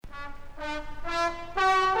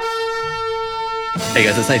Hey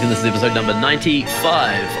guys, it's Nathan. This is episode number 95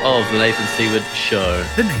 of The Nathan Seaward Show.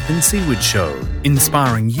 The Nathan Seaward Show,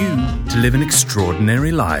 inspiring you to live an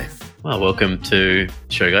extraordinary life. Well, welcome to the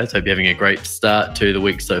show, guys. Hope you're having a great start to the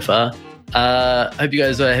week so far. Hope you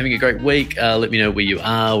guys are having a great week. Let me know where you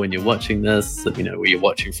are when you're watching this. Let me know where you're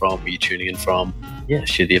watching from, where you're tuning in from. Yeah,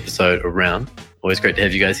 share the episode around. Always great to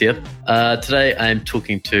have you guys here. Today, I'm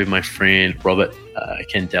talking to my friend Robert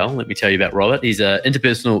Kandell. Let me tell you about Robert. He's an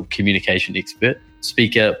interpersonal communication expert,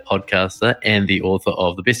 speaker, podcaster, and the author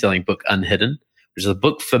of the bestselling book unHIDDEN, which is a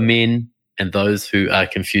book for men and those who are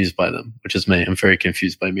confused by them, which is me. I'm very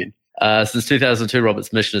confused by men. Since 2002,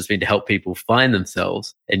 Robert's mission has been to help people find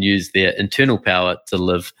themselves and use their internal power to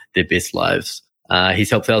live their best lives. He's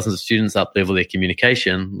helped thousands of students up-level their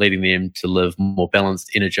communication, leading them to live more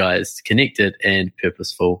balanced, energized, connected, and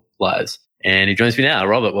purposeful lives. And he joins me now.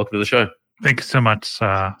 Robert, welcome to the show. Thank you so much.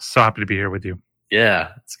 So happy to be here with you.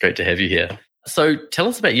 Yeah, it's great to have you here. So tell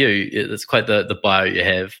us about you. It's quite the bio you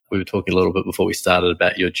have. We were talking a little bit before we started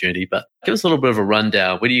about your journey, but give us a little bit of a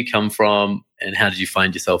rundown. Where do you come from and how did you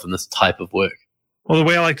find yourself in this type of work? Well, the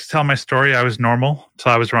way I like to tell my story, I was normal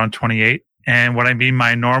till I was around 28. And what I mean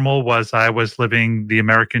by normal was I was living the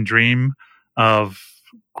American dream of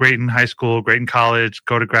great in high school, great in college,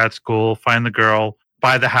 go to grad school, find the girl,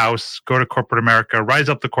 buy the house, go to corporate America, rise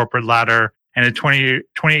up the corporate ladder. And at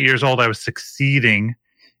 28 years old, I was succeeding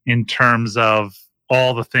in terms of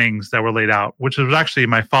all the things that were laid out, which was actually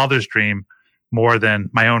my father's dream more than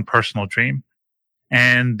my own personal dream.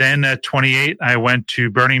 And then at 28, I went to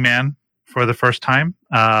Burning Man for the first time.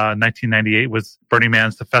 1998 was Burning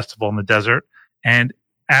Man's the festival in the desert. And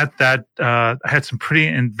at that, I had some pretty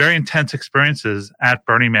and very intense experiences at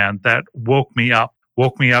Burning Man that woke me up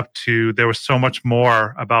to there was so much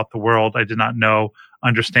more about the world I did not know,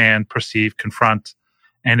 understand, perceive, confront.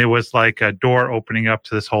 And it was like a door opening up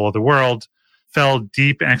to this whole other world. Fell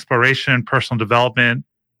deep in exploration, personal development,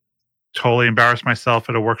 totally embarrassed myself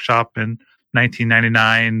at a workshop in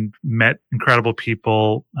 1999, met incredible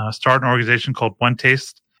people, started an organization called One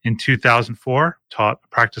Taste in 2004, taught a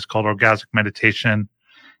practice called orgasmic meditation,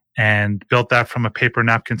 and built that from a paper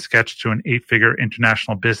napkin sketch to an 8-figure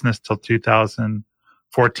international business till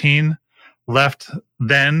 2014. Left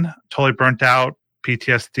then, totally burnt out,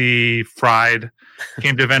 PTSD, fried,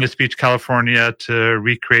 came to Venice Beach, California to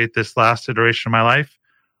recreate this last iteration of my life.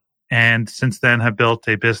 And since then have built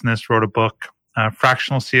a business, wrote a book,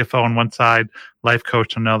 fractional CFO on one side, life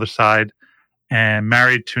coach on the other side, and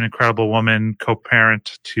married to an incredible woman,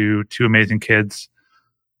 co-parent to 2 amazing kids,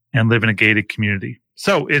 and live in a gated community.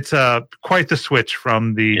 So it's quite the switch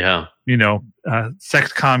from the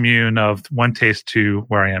sex commune of One Taste to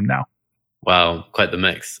where I am now. Wow, quite the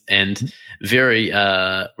mix. And very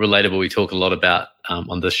relatable. We talk a lot about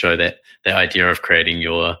on this show that the idea of creating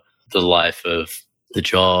the life of the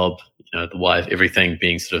job, the wife, everything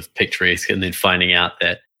being sort of picturesque, and then finding out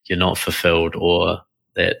that you're not fulfilled or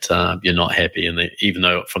that you're not happy. And that even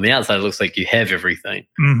though from the outside it looks like you have everything,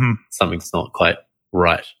 something's not quite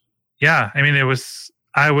right. Yeah. I mean,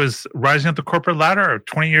 I was rising up the corporate ladder at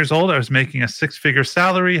 20 years old. I was making a 6-figure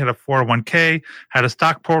salary, had a 401k, had a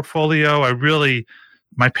stock portfolio.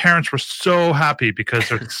 My parents were so happy because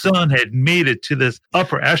their son had made it to this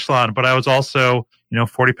upper echelon, but I was also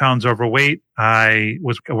 40 pounds overweight. I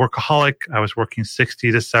was a workaholic. I was working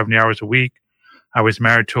 60 to 70 hours a week. I was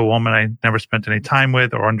married to a woman I never spent any time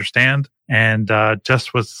with or understand, and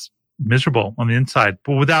just was miserable on the inside,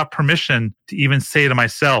 but without permission to even say to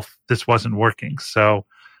myself, this wasn't working. So,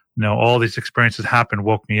 all these experiences happened,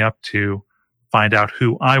 woke me up to find out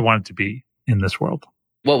who I wanted to be in this world.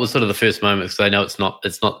 What was sort of the first moment? Because I know it's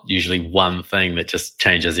not usually one thing that just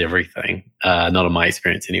changes everything. Not in my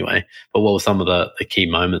experience anyway. But what were some of the key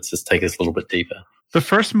moments? Just take us a little bit deeper. The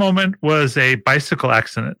first moment was a bicycle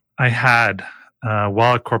accident I had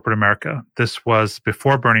while at corporate America. This was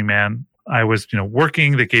before Burning Man. I was,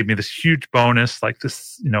 working. They gave me this huge bonus, like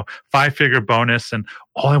this, 5-figure bonus, and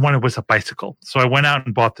all I wanted was a bicycle. So I went out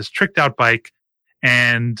and bought this tricked out bike.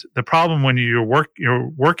 And the problem when you're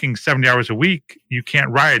working 70 hours a week, you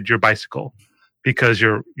can't ride your bicycle because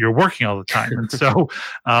you're working all the time. And so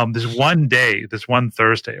this one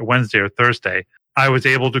Thursday, or Wednesday or Thursday, I was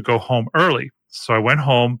able to go home early. So I went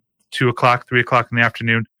home 2 o'clock, 3 o'clock in the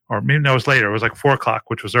afternoon, or maybe that was later. It was like 4 o'clock,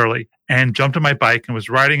 which was early, and jumped on my bike and was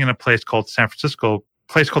riding in a place called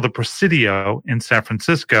the Presidio in San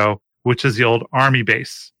Francisco, which is the old army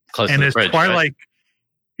base. Close and to the as bridge, twilight, right?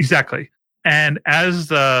 Exactly. And as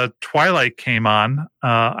the twilight came on,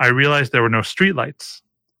 I realized there were no streetlights.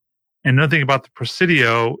 And another thing about the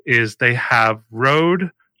Presidio is they have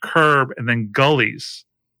road, curb, and then gullies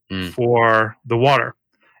for the water.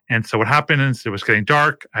 And so what happened is it was getting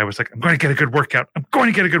dark. I was like, I'm going to get a good workout. I'm going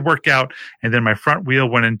to get a good workout. And then my front wheel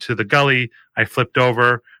went into the gully. I flipped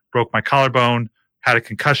over, broke my collarbone, had a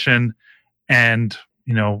concussion, and,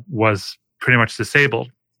 was pretty much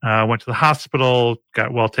disabled. Went to the hospital,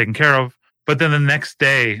 got well taken care of. But then the next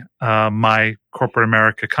day, my corporate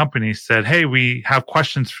America company said, hey, we have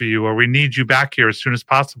questions for you, or we need you back here as soon as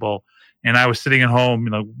possible. And I was sitting at home,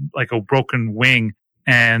 like a broken wing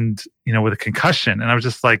and, with a concussion. And I was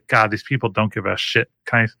just like, God, these people don't give a shit.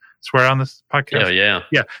 Can I swear on this podcast? Yeah.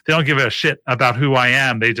 Yeah. They don't give a shit about who I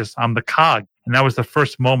am. I'm the cog. And that was the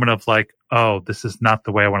first moment of like, oh, this is not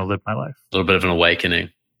the way I want to live my life. A little bit of an awakening.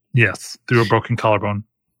 Yes. Through a broken collarbone.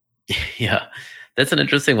 Yeah. That's an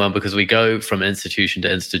interesting one because we go from institution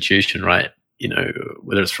to institution, right?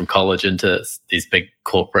 Whether it's from college into these big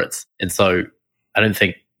corporates. And so I don't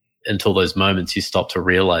think until those moments you stop to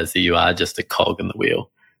realize that you are just a cog in the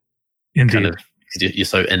wheel. Indeed. Because you're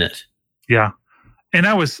so in it. Yeah. And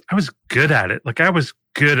I was good at it. Like I was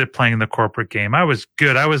good at playing the corporate game. I was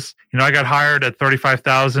good. I got hired at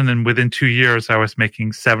 $35,000 and within 2 years I was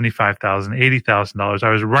making $75,000, $80,000. I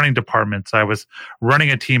was running departments. I was running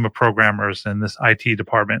a team of programmers in this IT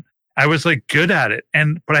department. I was like good at it.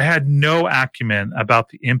 But I had no acumen about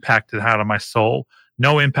the impact it had on my soul,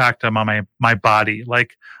 no impact on my body.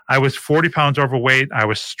 Like I was 40 pounds overweight. I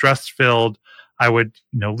was stress filled. I would,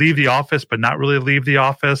 leave the office, but not really leave the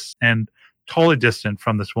office, and totally distant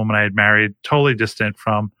from this woman I had married, totally distant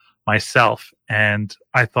from myself. And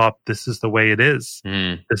I thought, this is the way it is.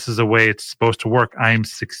 This is the way it's supposed to work. I'm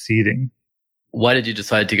succeeding. Why did you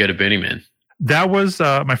decide to go to Burning Man? That was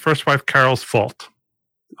my first wife, Carol's fault.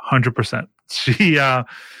 100%.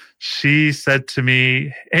 She said to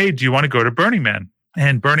me, hey, do you want to go to Burning Man?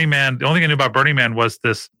 And Burning Man, the only thing I knew about Burning Man was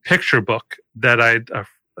this picture book that a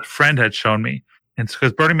friend had shown me. And it's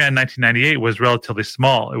because Burning Man in 1998 was relatively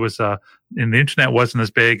small. It was, and the internet wasn't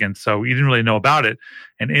as big. And so you didn't really know about it.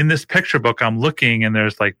 And in this picture book, I'm looking and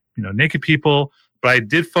there's like, naked people, but I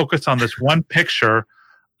did focus on this one picture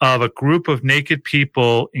of a group of naked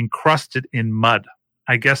people encrusted in mud.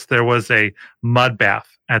 I guess there was a mud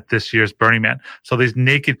bath at this year's Burning Man. So these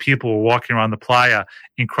naked people were walking around the playa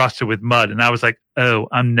encrusted with mud. And I was like, oh,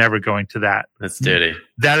 I'm never going to that. That's dirty.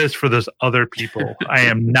 That is for those other people. I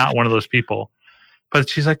am not one of those people. But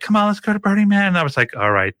she's like, come on, let's go to Burning Man. And I was like,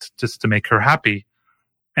 all right, just to make her happy.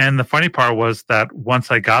 And the funny part was that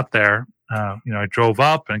once I got there, I drove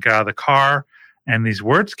up and got out of the car and these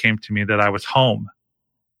words came to me that I was home.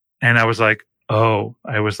 And I was like, oh,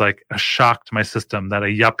 I was like a shock to my system that a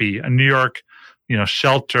yuppie, a New York,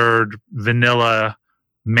 sheltered vanilla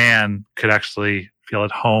man could actually feel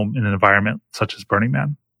at home in an environment such as Burning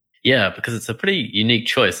Man. Yeah, because it's a pretty unique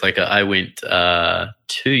choice. Like I went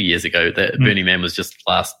 2 years ago. Burning Man was just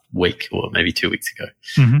last week or maybe 2 weeks ago.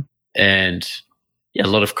 Mm-hmm. And yeah, a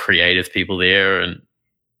lot of creative people there. And,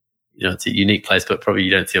 it's a unique place, but probably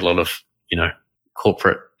you don't see a lot of,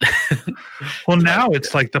 corporate. Well, now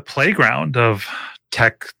it's like the playground of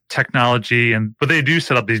technology. But they do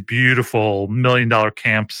set up these beautiful $1 million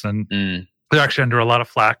camps and they're actually under a lot of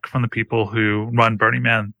flack from the people who run Burning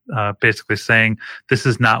Man, basically saying this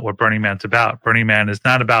is not what Burning Man's about. Burning Man is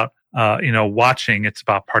not about, watching. It's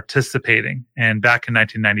about participating. And back in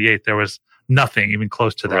 1998, there was nothing even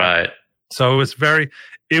close to that. Right. So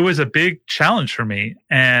it was a big challenge for me.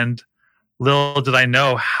 And little did I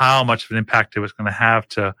know how much of an impact it was going to have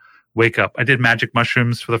to wake up. I did magic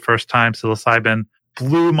mushrooms for the first time, psilocybin.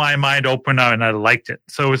 Blew my mind open and I liked it.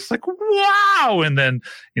 So it's like, wow. And then,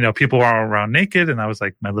 people were all around naked and I was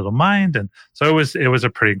like my little mind. And so it was a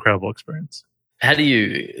pretty incredible experience.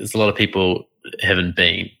 There's a lot of people haven't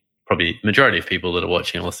been, probably majority of people that are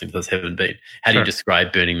watching and listening to this haven't been. How do you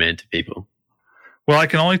describe Burning Man to people? Well, I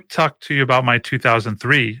can only talk to you about my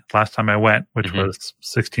 2003 last time I went, which was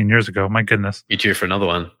 16 years ago. My goodness. You due for another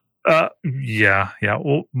one? Yeah.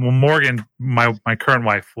 Well, Morgan, my current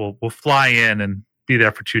wife will fly in and be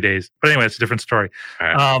there for 2 days. But anyway, it's a different story.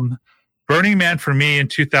 Right. Burning Man for me in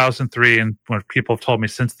 2003, and what people have told me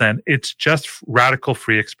since then, it's just radical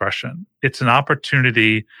free expression. It's an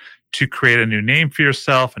opportunity to create a new name for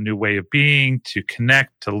yourself, a new way of being, to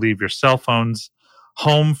connect, to leave your cell phones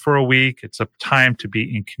home for a week. It's a time to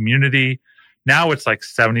be in community. Now it's like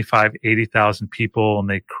 75, 80,000 people, and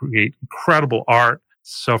they create incredible art.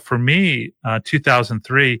 So for me,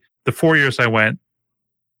 2003, the 4 years I went,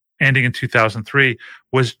 ending in 2003,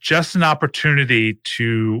 was just an opportunity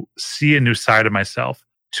to see a new side of myself,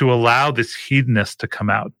 to allow this hedonist to come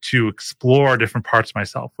out, to explore different parts of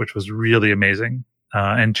myself, which was really amazing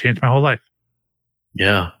and changed my whole life.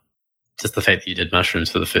 Yeah. Just the fact that you did mushrooms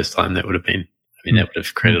for the first time, that would have been mean, that would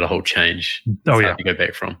have created a whole change. Oh, It's yeah. hard to go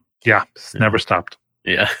back from. Yeah. It's never stopped.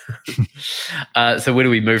 Yeah. So where do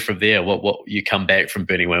we move from there? What you come back from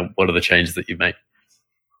Burning Man? What are the changes that you make?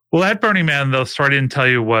 Well, at Burning Man, the story I didn't tell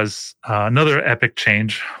you was another epic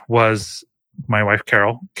change was my wife,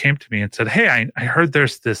 Carol, came to me and said, hey, I heard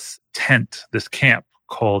there's this tent, this camp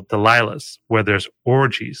called Delilah's where there's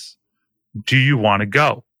orgies. Do you want to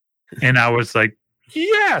go? And I was like,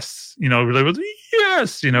 yes, really was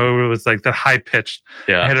yes, it was like that high pitched.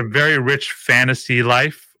 Yeah. I had a very rich fantasy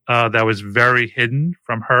life that was very hidden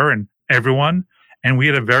from her and everyone. And we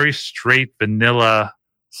had a very straight vanilla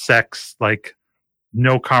sex, like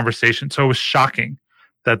no conversation. So it was shocking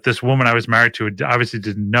that this woman I was married to obviously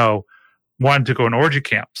didn't know wanted to go an orgy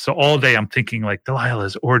camp. So all day I'm thinking like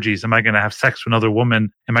Delilah's orgies. Am I going to have sex with another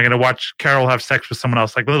woman? Am I going to watch Carol have sex with someone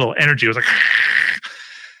else? Like a little energy. It was like,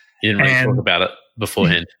 you didn't really talk about it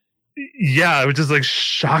beforehand. Yeah, it was just like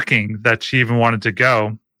shocking that she even wanted to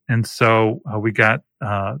go. And so we rode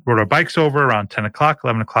our bikes over around 10 o'clock,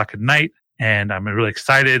 11 o'clock at night. And I'm really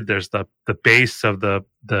excited. There's the bass of the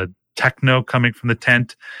techno coming from the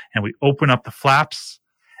tent. And we open up the flaps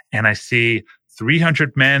and I see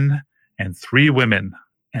 300 men and 3 women.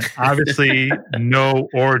 And obviously no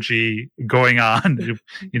orgy going on,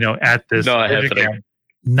 at this.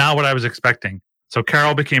 Not what I was expecting. So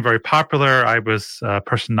Carol became very popular. I was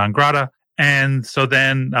person non grata. And so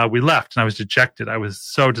then we left and I was dejected. I was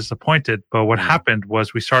so disappointed. But what happened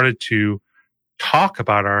was we started to talk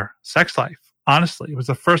about our sex life. Honestly, it was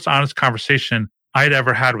the first honest conversation I'd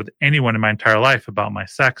ever had with anyone in my entire life about my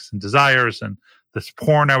sex and desires and this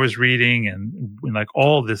porn I was reading and like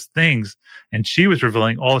all these things. And she was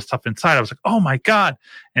revealing all this stuff inside. I was like, oh my God.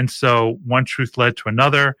 And so one truth led to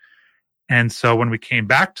another. And so when we came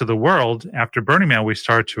back to the world after Burning Man, we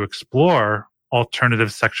started to explore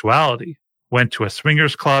alternative sexuality. Went to a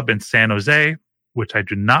swingers club in San Jose, which I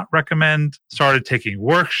do not recommend. Started taking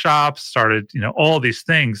workshops, started, all these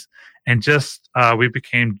things. And just we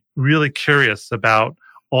became really curious about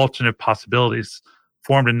alternate possibilities.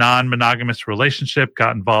 Formed a non-monogamous relationship,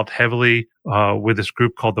 got involved heavily with this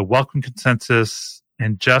group called the Welcome Consensus,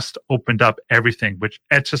 and just opened up everything, which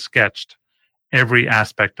etch-a-sketched every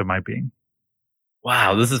aspect of my being.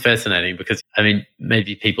 Wow, this is fascinating because,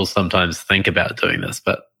 maybe people sometimes think about doing this,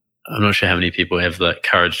 but I'm not sure how many people have the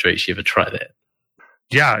courage to actually ever try that.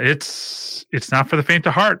 Yeah, it's not for the faint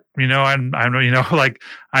of heart. I'm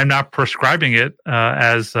not prescribing it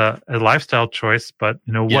as a lifestyle choice, but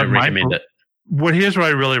here's what I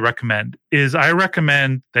really recommend is I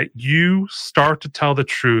recommend that you start to tell the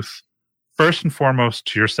truth first and foremost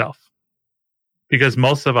to yourself, because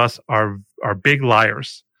most of us are big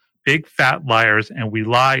liars, big fat liars, and we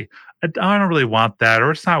lie. I don't really want that, or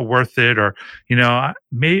it's not worth it, or, I'm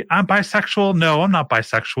bisexual. No, I'm not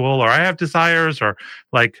bisexual, or I have desires, or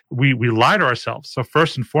like we lie to ourselves. So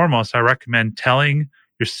first and foremost, I recommend telling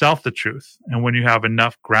yourself the truth. And when you have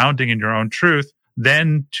enough grounding in your own truth,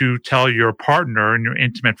 then to tell your partner and your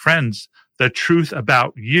intimate friends the truth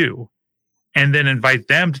about you, and then invite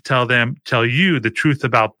them to tell you the truth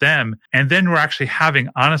about them. And then we're actually having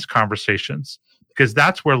honest conversations, because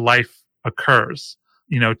that's where life occurs.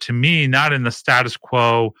 To me, not in the status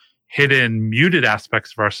quo, hidden, muted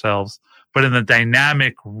aspects of ourselves, but in the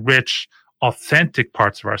dynamic, rich, authentic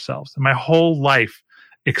parts of ourselves. And my whole life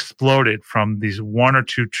exploded from these one or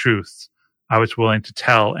two truths I was willing to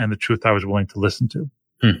tell and the truth I was willing to listen to.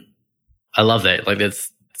 I love that.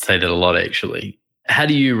 Let's say that a lot, actually. How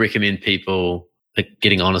do you recommend people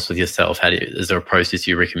getting honest with yourself? Is there a process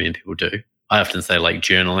you recommend people do? I often say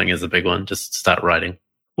journaling is a big one. Just start writing.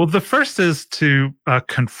 Well, the first is to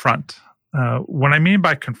confront. What I mean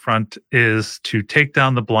by confront is to take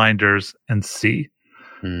down the blinders and see.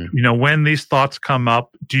 When these thoughts come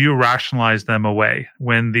up, do you rationalize them away?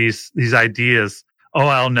 When these ideas, oh,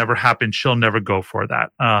 I'll never happen, she'll never go for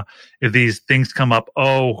that. If these things come up,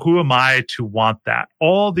 oh, who am I to want that?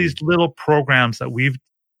 All these little programs that we've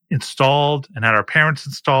installed and had our parents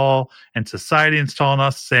install and society install on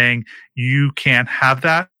us saying, you can't have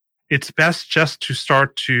that. It's best just to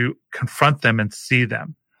start to confront them and see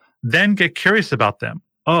them. Then get curious about them.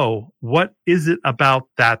 Oh, what is it about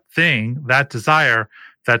that thing, that desire,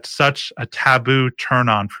 that's such a taboo turn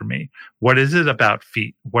on for me? What is it about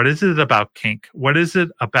feet? What is it about kink? What is it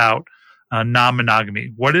about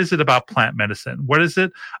non-monogamy? What is it about plant medicine? What is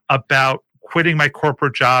it about quitting my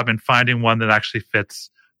corporate job and finding one that actually fits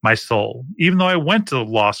my soul? Even though I went to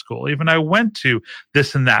law school, even I went to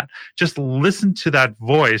this and that, just listen to that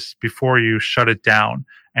voice before you shut it down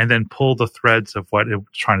and then pull the threads of what it's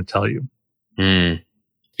trying to tell you.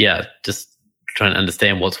 Yeah, just trying to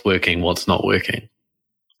understand what's working, what's not working.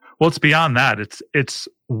 Well, it's beyond that. It's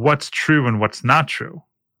what's true and what's not true.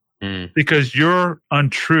 Because your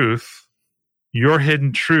untruth, your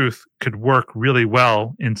hidden truth could work really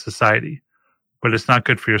well in society, but it's not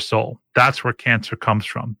good for your soul. That's where cancer comes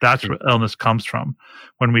from. That's where illness comes from.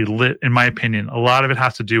 When we live, in my opinion, a lot of it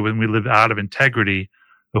has to do when we live out of integrity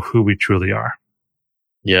of who we truly are.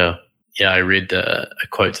 Yeah. Yeah. I read a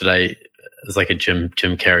quote today. It's like a Jim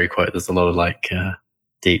Carrey quote. There's a lot of like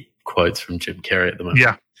deep quotes from Jim Carrey at the moment.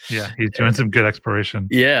 Yeah. Yeah. He's doing some good exploration.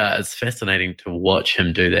 Yeah. It's fascinating to watch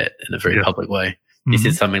him do that in a very public way. He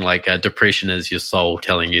said something like, depression is your soul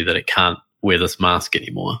telling you that it can't wear this mask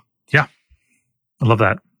anymore. Yeah. I love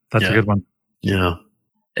that. That's a good one. Yeah.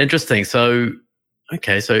 Interesting. So,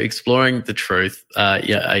 okay. So exploring the truth.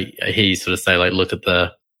 I hear you sort of say, like, look at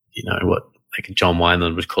the, what like John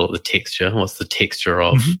Wineland would call it the texture. What's the texture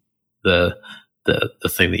of the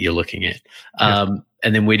thing that you're looking at? And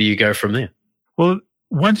then where do you go from there? Well,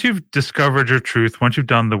 once you've discovered your truth, once you've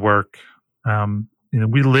done the work,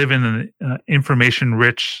 we live in an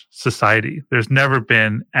information-rich society. There's never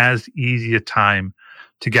been as easy a time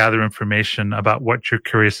to gather information about what you're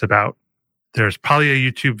curious about. There's probably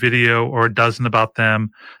a YouTube video or a dozen about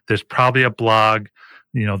them. There's probably a blog.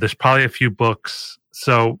 There's probably a few books.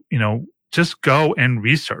 So, just go and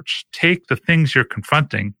research. Take the things you're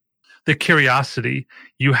confronting, the curiosity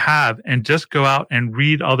you have, and just go out and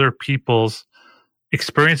read other people's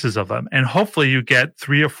experiences of them. And hopefully you get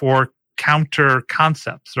 3 or 4 counter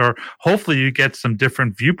concepts, or hopefully you get some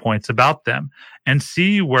different viewpoints about them and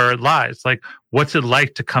see where it lies. Like, what's it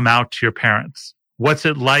like to come out to your parents? What's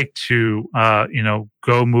it like to,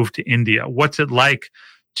 go move to India? What's it like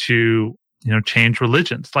to, change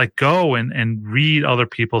religions? Like, go and read other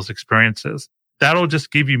people's experiences. That'll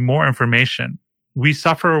just give you more information. We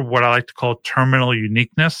suffer what I like to call terminal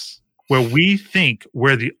uniqueness, where we think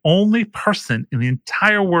we're the only person in the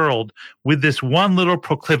entire world with this one little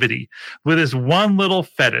proclivity, with this one little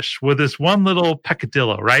fetish, with this one little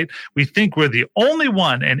peccadillo, right? We think we're the only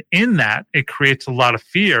one. And in that, it creates a lot of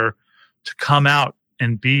fear to come out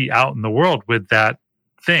and be out in the world with that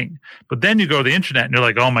thing. But then you go to the internet and you're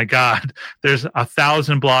like, oh my God, there's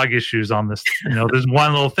 1,000 blog issues on this. There's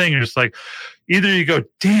one little thing. You're just like, either you go,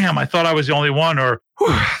 damn, I thought I was the only one, or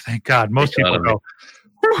thank God. Most people go,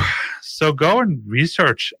 whew. So go and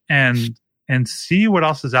research and see what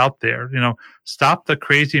else is out there. Stop the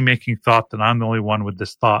crazy making thought that I'm the only one with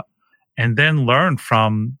this thought, and then learn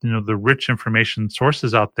from, the rich information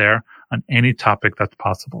sources out there on any topic that's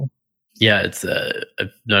possible. Yeah, it's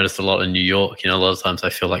I've noticed a lot in New York. A lot of times I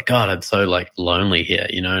feel like, God, I'm so like lonely here,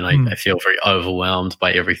 and I feel very overwhelmed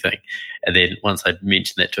by everything. And then once I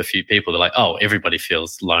mention that to a few people, they're like, oh, everybody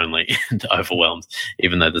feels lonely and overwhelmed,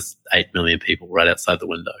 even though there's 8 million people right outside the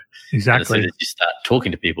window. Exactly. And as soon as you start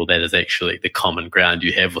talking to people, that is actually the common ground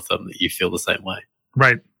you have with them, that you feel the same way.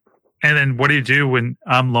 Right. And then what do you do when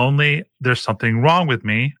I'm lonely? There's something wrong with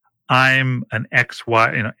me. I'm an X,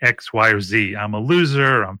 Y, X, Y, or Z. I'm a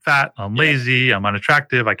loser. I'm fat. I'm lazy. I'm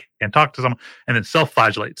unattractive. I can't talk to someone. And then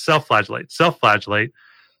self-flagellate.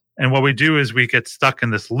 And what we do is we get stuck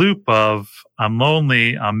in this loop of I'm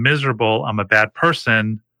lonely, I'm miserable, I'm a bad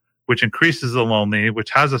person, which increases the lonely,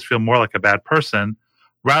 which has us feel more like a bad person,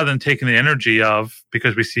 rather than taking the energy of,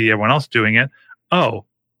 because we see everyone else doing it, oh,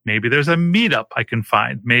 maybe there's a meetup I can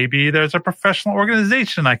find. Maybe there's a professional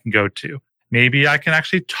organization I can go to. Maybe I can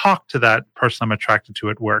actually talk to that person I'm attracted to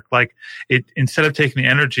at work. Like, instead of taking the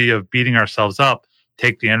energy of beating ourselves up,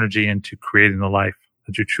 take the energy into creating the life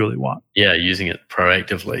that you truly want. Yeah, using it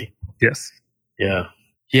proactively. Yes. Yeah.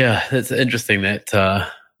 Yeah, it's interesting that the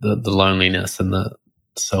loneliness and the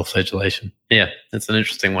self-flagellation. Yeah, it's an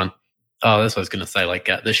interesting one. Oh, that's what I was going to say. Like,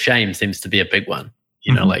 the shame seems to be a big one.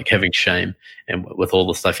 Like having shame. And with all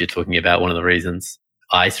the stuff you're talking about, one of the reasons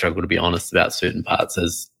I struggle to be honest about certain parts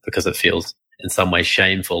is because it feels in some way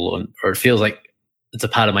shameful, or it feels like it's a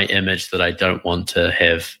part of my image that I don't want to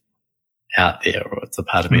have out there, or it's a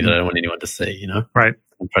part of me that I don't want anyone to see, Right.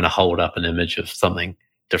 I'm trying to hold up an image of something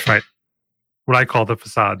different. Right. What I call the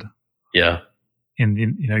facade. Yeah. And,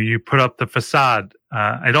 you put up the facade.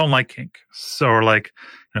 I don't like kink. So,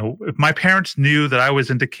 if my parents knew that I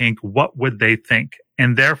was into kink, what would they think?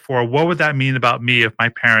 And therefore, what would that mean about me if my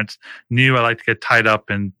parents knew I like to get tied up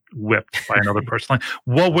and whipped by another person? Like,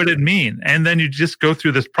 what would it mean? And then you just go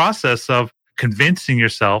through this process of convincing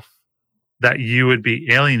yourself that you would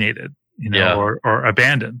be alienated, or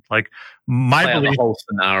abandoned. Like, my belief, the whole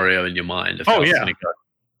scenario in your mind.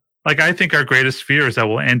 Like, I think our greatest fear is that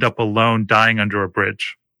we'll end up alone, dying under a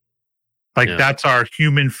bridge. Like, that's our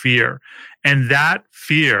human fear. And that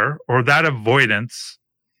fear or that avoidance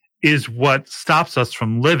is what stops us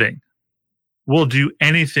from living. we'll do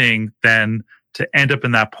anything then to end up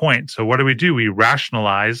in that point. So what do? We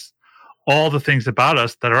rationalize all the things about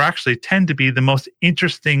us that are actually tend to be the most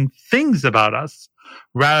interesting things about us,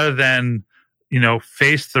 rather than,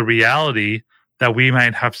 face the reality that we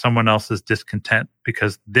might have someone else's discontent,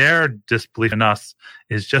 because their disbelief in us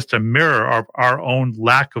is just a mirror of our own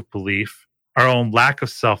lack of belief, our own lack of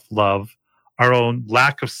self-love, our own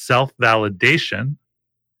lack of self-validation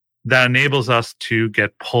that enables us to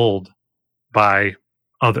get pulled by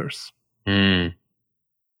others.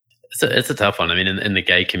 It's a tough one. I mean, in the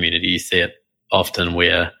gay community, you see it often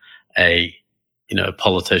where a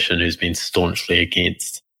politician who's been staunchly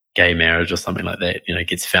against gay marriage or something like that,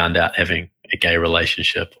 gets found out having a gay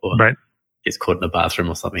relationship, or gets caught in a bathroom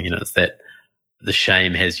or something. It's that the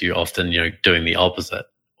shame has you often, doing the opposite,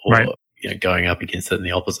 or going up against it in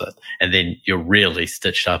the opposite, and then you're really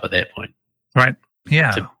stitched up at that point. Right.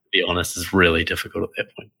 Yeah. To be honest, is really difficult at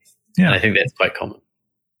that point. Yeah. And I think that's quite common.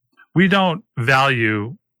 We don't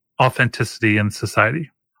value authenticity in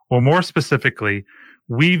society, or more specifically,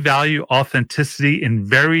 we value authenticity in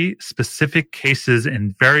very specific cases,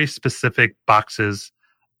 in very specific boxes,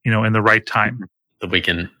 in the right time that we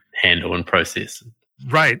can handle and process.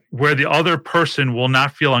 Right. Where the other person will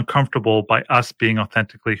not feel uncomfortable by us being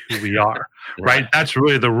authentically who we are. Right. That's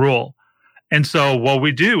really the rule. And so what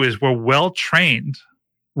we do is we're well trained,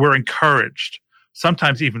 we're encouraged,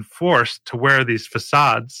 sometimes even forced to wear these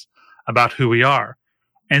facades about who we are.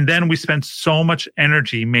 And then we spend so much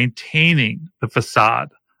energy maintaining the facade.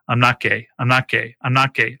 I'm not gay. I'm not gay. I'm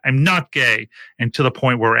not gay. I'm not gay. And to the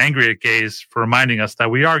point where we're angry at gays for reminding us that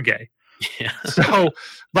we are gay. Yeah. So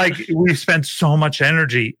we spend so much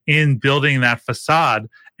energy in building that facade.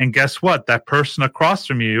 And guess what? That person across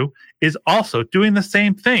from you is also doing the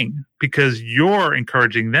same thing, because you're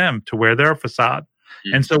encouraging them to wear their facade.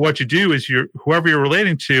 Mm-hmm. And so what you do is whoever you're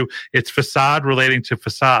relating to, it's facade relating to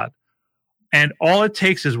facade. And all it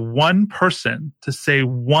takes is one person to say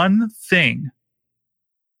one thing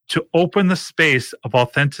to open the space of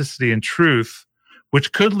authenticity and truth,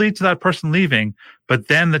 which could lead to that person leaving, but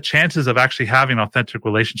then the chances of actually having an authentic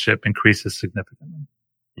relationship increases significantly.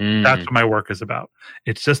 Mm. That's what my work is about.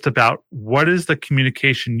 It's just about what is the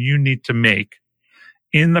communication you need to make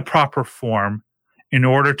in the proper form in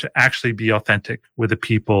order to actually be authentic with the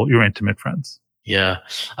people, your intimate friends. Yeah,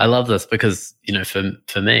 I love this because,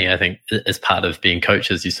 for me, I think as part of being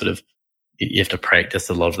coaches, you have to practice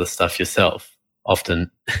a lot of this stuff yourself. Often,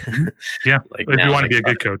 yeah. If you want to be a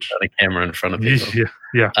good coach, got a camera in front of people.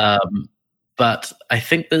 Yeah. But I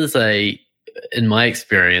think in my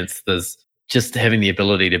experience, there's just having the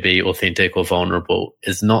ability to be authentic or vulnerable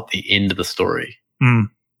is not the end of the story. Mm.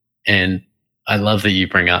 And I love that you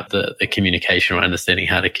bring up the communication or understanding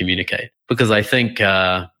how to communicate, because I think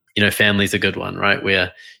family's a good one, right?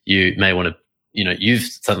 Where you may want to, you've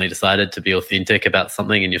suddenly decided to be authentic about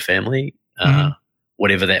something in your family.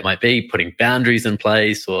 Whatever that might be, putting boundaries in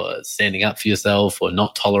place or standing up for yourself or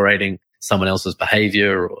not tolerating someone else's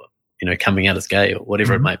behavior or, coming out as gay or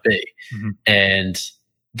whatever it might be. Mm-hmm. And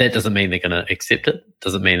that doesn't mean they're going to accept it.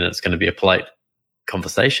 Doesn't mean that it's going to be a polite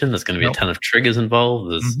conversation. There's going to be a ton of triggers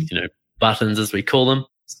involved. There's, buttons as we call them.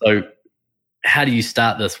 So how do you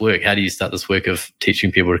start this work? How do you start this work of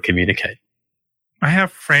teaching people to communicate? I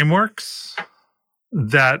have frameworks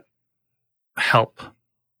that help.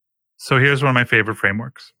 So here's one of my favorite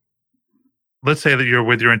frameworks. Let's say that you're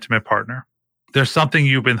with your intimate partner. There's something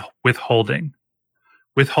you've been withholding.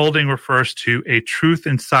 Withholding refers to a truth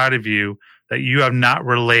inside of you that you have not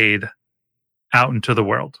relayed out into the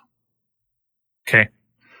world. Okay.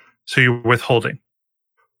 So you're withholding.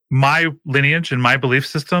 My lineage and my belief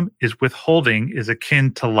system is withholding is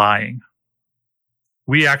akin to lying.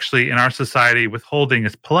 We actually, in our society, withholding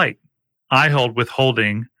is polite. I hold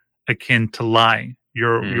withholding akin to lying.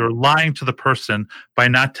 You're lying to the person by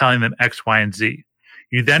not telling them X, Y, and Z.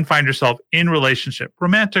 You then find yourself in relationship,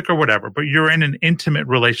 romantic or whatever, but you're in an intimate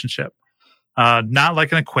relationship, not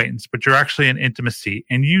like an acquaintance, but you're actually in intimacy.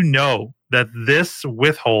 And you know that this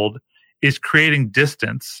withhold is creating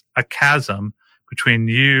distance, a chasm between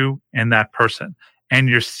you and that person. And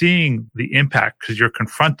you're seeing the impact because you're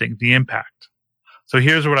confronting the impact. So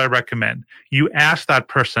here's what I recommend. You ask that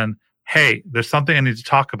person, hey, there's something I need to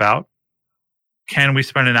talk about. Can we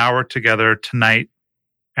spend an hour together tonight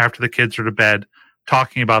after the kids are to bed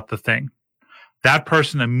talking about the thing? That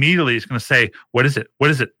person immediately is going to say, what is it? What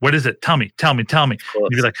is it? What is it? Tell me. You'd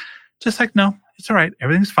be like, no, it's all right.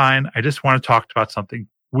 Everything's fine. I just want to talk about something.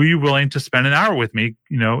 Were you willing to spend an hour with me,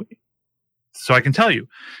 so I can tell you?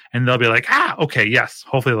 And they'll be like, okay, yes.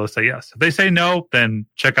 Hopefully they'll say yes. If they say no, then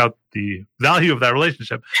check out the value of that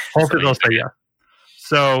relationship. Hopefully they'll say yes.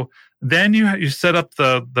 So Then you set up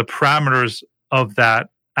the parameters of that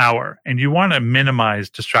hour, and you want to minimize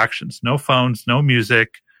distractions. No phones, no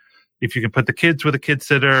music. If you can put the kids with a kid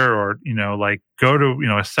sitter, or like go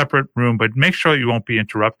to a separate room, but make sure you won't be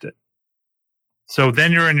interrupted. So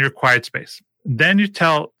then you're in your quiet space. Then you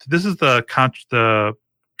tell, this is the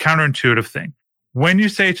counterintuitive thing. When you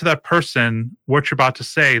say to that person what you're about to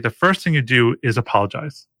say, the first thing you do is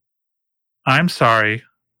apologize. I'm sorry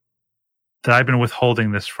that I've been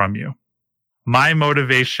withholding this from you. My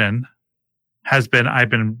motivation has been, I've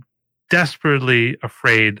been desperately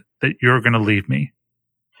afraid that you're going to leave me.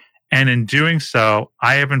 And in doing so,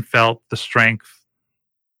 I haven't felt the strength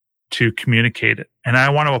to communicate it. And I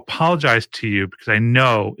want to apologize to you because I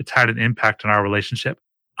know it's had an impact on our relationship.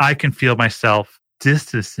 I can feel myself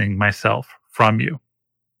distancing myself from you.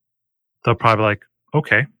 They'll probably be like,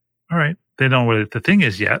 okay, all right. They don't know what the thing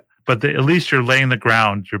is yet, but at least you're laying the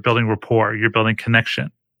ground. You're building rapport. You're building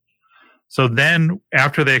connection. So then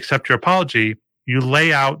after they accept your apology, you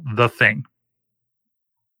lay out the thing.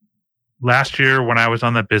 Last year, when I was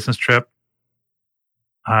on that business trip,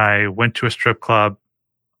 I went to a strip club.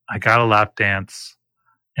 I got a lap dance,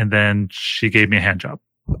 and then she gave me a hand job.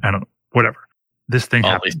 I don't know, whatever. This thing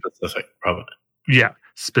happened. Specific, probably. Yeah,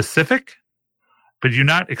 specific, but you're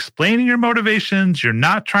not explaining your motivations. You're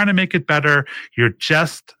not trying to make it better. You're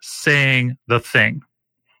just saying the thing.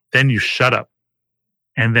 Then you shut up,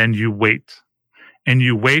 and then you wait. And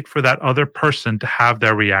you wait for that other person to have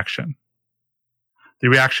their reaction. The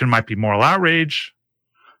reaction might be moral outrage.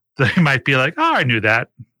 They might be like, oh, I knew that.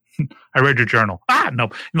 I read your journal. No.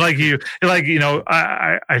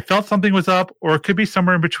 I felt something was up, or it could be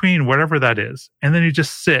somewhere in between, whatever that is. And then you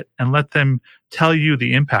just sit and let them tell you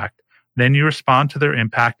the impact. Then you respond to their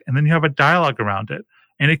impact, and then you have a dialogue around it.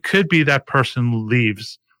 And it could be that person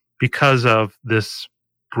leaves because of this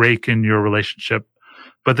break in your relationship.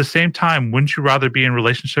 But at the same time, wouldn't you rather be in a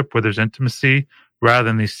relationship where there's intimacy rather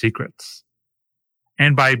than these secrets?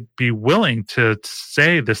 And by be willing to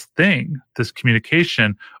say this thing, this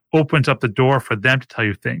communication opens up the door for them to tell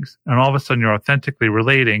you things. And all of a sudden you're authentically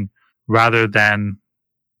relating rather than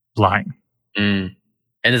lying. And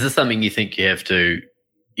is this something you think you have to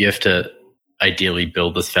ideally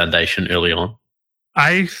build this foundation early on?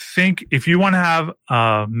 I think if you want to have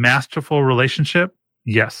a masterful relationship,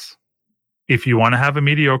 yes. If you want to have a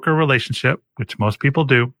mediocre relationship, which most people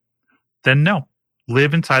do, then no.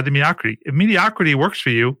 Live inside the mediocrity. If mediocrity works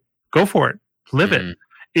for you, go for it. Live it.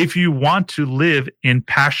 If you want to live in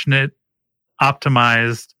passionate,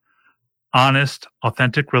 optimized, honest,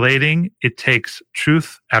 authentic relating, it takes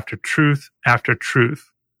truth after truth after truth.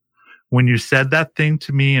 When you said that thing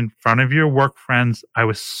to me in front of your work friends, I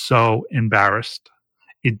was so embarrassed.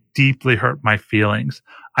 It deeply hurt my feelings.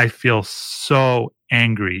 I feel so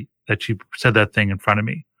angry that you said that thing in front of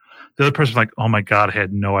me. The other person's like, oh my God, I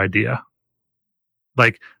had no idea.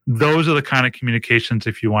 Like, those are the kind of communications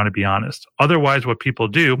if you want to be honest. Otherwise, what people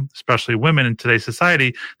do, especially women in today's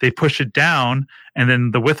society, they push it down, and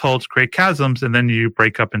then the withholds create chasms, and then you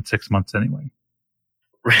break up in 6 months anyway.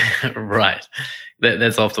 Right.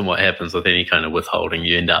 That's often what happens with any kind of withholding.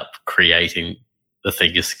 You end up creating the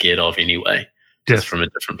thing you're scared of anyway, just from a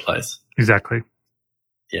different place. Exactly.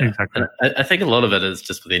 Yeah, exactly. And I think a lot of it is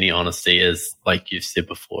just with any honesty is, like you've said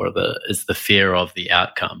before, is the fear of the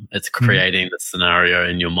outcome. It's creating the scenario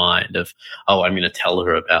in your mind of, oh, I'm going to tell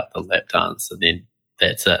her about the lap dance, and then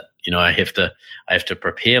that's it. I have to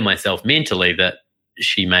prepare myself mentally that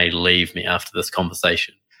she may leave me after this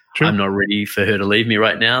conversation. True. I'm not ready for her to leave me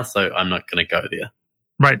right now, so I'm not going to go there.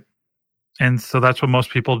 Right, and so that's what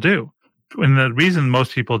most people do. And the reason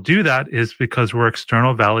most people do that is because we're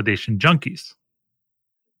external validation junkies.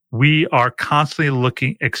 We are constantly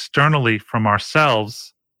looking externally from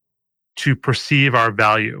ourselves to perceive our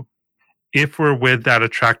value. If we're with that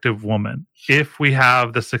attractive woman, if we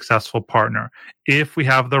have the successful partner, if we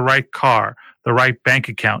have the right car, the right bank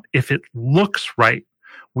account, if it looks right,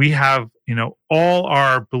 we have, all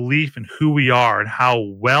our belief in who we are and how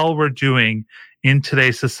well we're doing in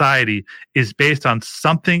today's society is based on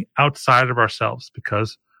something outside of ourselves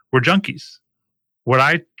because we're junkies. What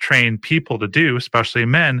I train people to do, especially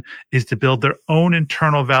men, is to build their own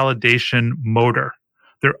internal validation motor,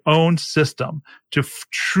 their own system to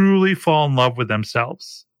truly fall in love with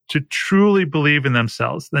themselves, to truly believe in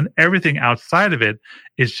themselves. Then everything outside of it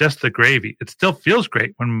is just the gravy. It still feels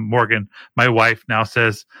great when Morgan, my wife, now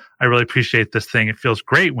says, I really appreciate this thing. It feels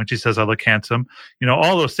great when she says I look handsome.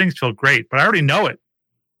 All those things feel great, but I already know it.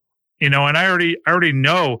 And I already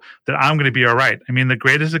know that I'm going to be all right. I mean, the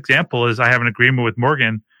greatest example is I have an agreement with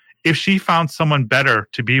Morgan. If she found someone better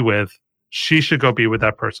to be with, she should go be with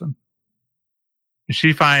that person.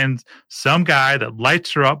 She finds some guy that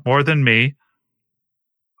lights her up more than me,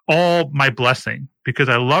 all my blessing, because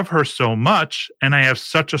I love her so much and I have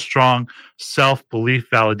such a strong self-belief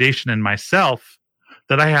validation in myself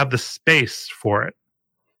that I have the space for it.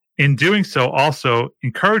 In doing so, also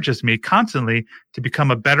encourages me constantly to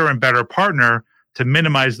become a better and better partner to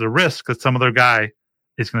minimize the risk that some other guy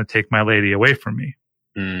is going to take my lady away from me.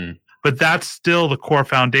 Mm. But that's still the core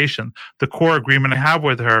foundation. The core agreement I have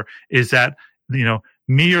with her is that,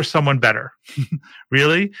 me or someone better,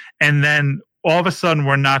 really. And then all of a sudden,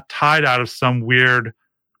 we're not tied out of some weird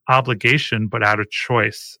obligation, but out of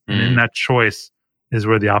choice. And in that choice is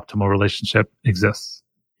where the optimal relationship exists.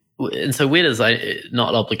 And so where does,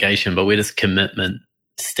 not obligation, but where does commitment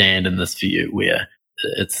stand in this for you, where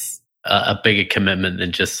it's a bigger commitment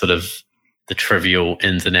than just sort of the trivial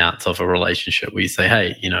ins and outs of a relationship, where you say,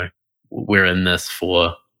 hey, we're in this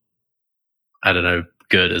for, I don't know,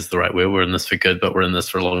 good is the right word. We're in this for good, but we're in this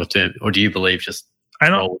for a longer term. Or do you believe just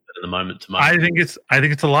roll with it in the moment to moment? I think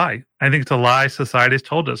it's a lie. I think it's a lie society has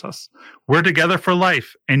told us. We're together for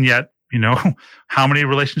life. And yet, how many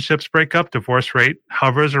relationships break up? Divorce rate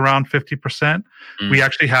hovers around 50%. We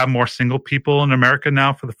actually have more single people in America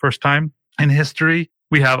now for the first time in history.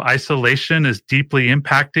 We have isolation is deeply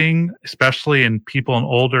impacting, especially in people in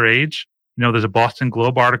older age. There's a Boston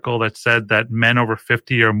Globe article that said that men over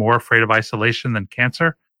 50 are more afraid of isolation than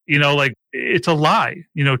cancer. It's a lie.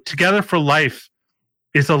 Together for life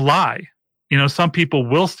is a lie. Some people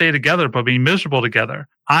will stay together, but be miserable together.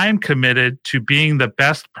 I'm committed to being the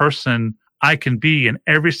best person I can be in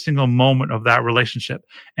every single moment of that relationship.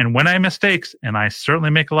 And when I make mistakes, and I certainly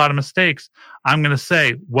make a lot of mistakes, I'm going to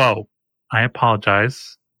say, whoa, I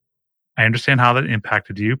apologize. I understand how that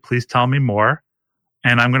impacted you. Please tell me more.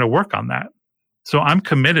 And I'm going to work on that. So I'm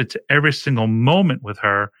committed to every single moment with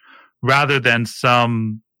her rather than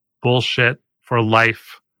some bullshit for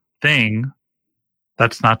life thing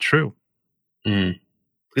that's not true.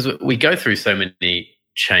 Because we go through so many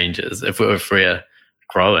changes. If we're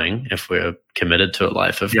growing, if we're committed to a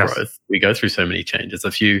life of growth, we go through so many changes.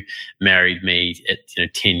 If you married me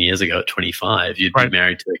at 10 years ago at 25, you'd be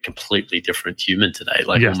married to a completely different human today,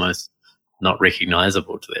 almost not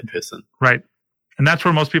recognizable to that person. Right. And that's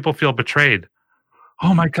where most people feel betrayed.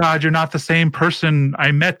 Oh my God, you're not the same person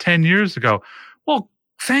I met 10 years ago. Well,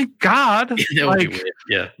 thank God. That would be weird.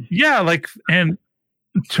 Yeah. Yeah. And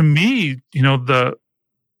to me,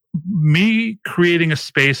 me creating a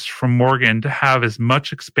space for Morgan to have as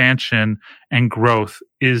much expansion and growth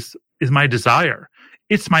is my desire.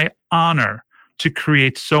 It's my honor to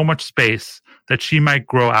create so much space that she might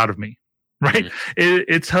grow out of me. Right?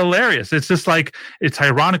 It's hilarious. It's just it's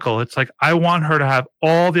ironical. It's like, I want her to have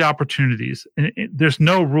all the opportunities. And there's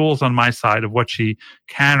no rules on my side of what she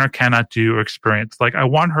can or cannot do or experience. I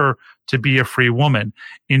want her to be a free woman.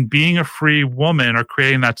 In being a free woman or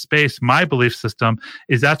creating that space, my belief system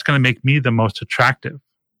is that's going to make me the most attractive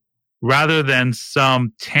rather than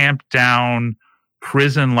some tamped down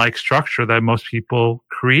prison-like structure that most people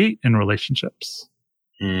create in relationships.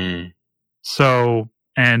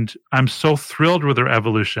 And I'm so thrilled with her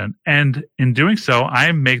evolution. And in doing so,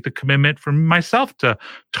 I make the commitment for myself to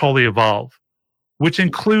totally evolve, which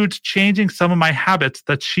includes changing some of my habits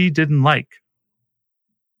that she didn't like.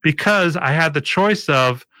 Because I had the choice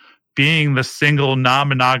of being the single,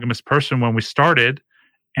 non-monogamous person when we started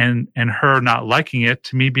and her not liking it,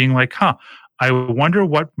 to me being like, I wonder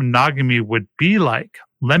what monogamy would be like.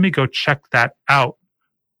 Let me go check that out.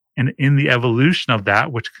 And in the evolution of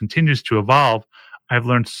that, which continues to evolve, I've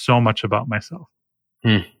learned so much about myself.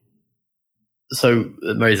 So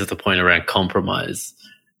it raises the point around compromise.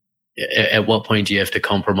 At what point do you have to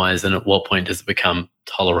compromise, and at what point does it become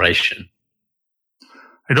toleration?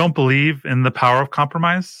 I don't believe in the power of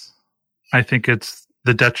compromise. I think it's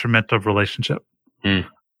the detriment of relationship.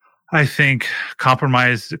 I think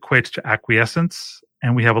compromise equates to acquiescence,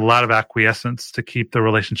 and we have a lot of acquiescence to keep the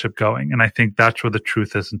relationship going. And I think that's where the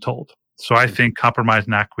truth isn't told. So I think compromise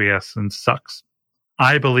and acquiescence sucks.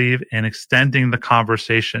 I believe in extending the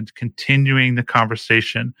conversation, continuing the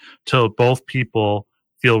conversation till both people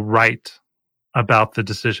feel right about the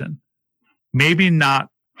decision. Maybe not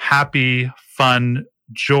happy, fun,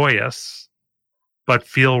 joyous, but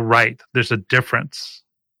feel right. There's a difference.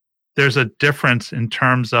 There's a difference in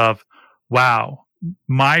terms of, wow,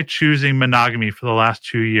 my choosing monogamy for the last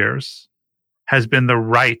 2 years has been the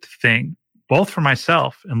right thing, both for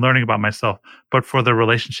myself and learning about myself, but for the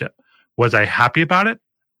relationship. Was I happy about it?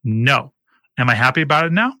 No. Am I happy about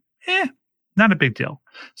it now? Not a big deal.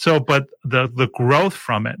 So, but the growth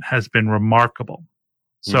from it has been remarkable.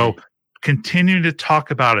 So continue to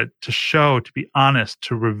talk about it, to show, to be honest,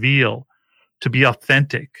 to reveal, to be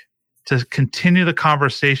authentic, to continue the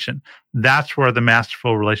conversation. That's where the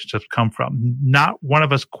masterful relationships come from. Not one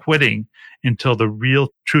of us quitting until the real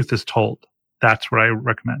truth is told. That's what I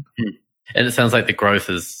recommend. And it sounds like the growth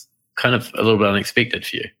is kind of a little bit unexpected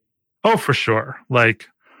for you. Oh, for sure. Like,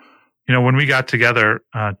 when we got together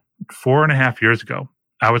 4.5 years ago,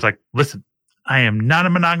 I was like, listen, I am not a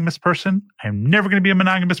monogamous person. I'm never going to be a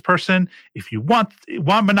monogamous person. If you want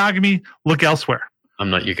monogamy, look elsewhere. I'm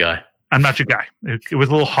not your guy. I'm not your guy. It was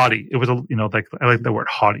a little haughty. It was like, I like the word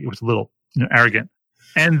haughty. It was a little arrogant.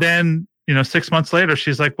 And then 6 months later,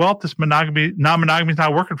 she's like, well, this non-monogamy is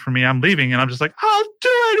not working for me. I'm leaving. And I'm just like, I'll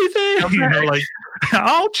do anything. Okay.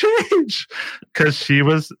 I'll change. Because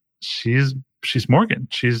she's Morgan.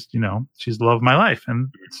 She's the love of my life.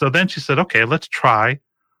 And so then she said, okay, let's try.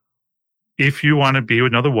 If you want to be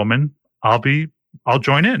with another woman, I'll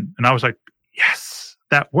join in. And I was like, yes,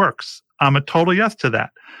 that works. I'm a total yes to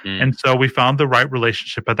that. And so we found the right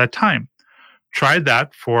relationship at that time. Tried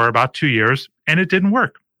that for about 2 years, and it didn't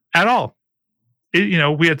work at all.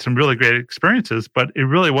 We had some really great experiences, but it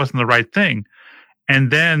really wasn't the right thing. And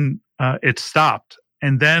then it stopped.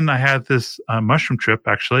 And then I had this mushroom trip,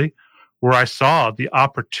 actually, where I saw the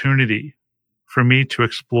opportunity for me to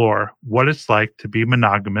explore what it's like to be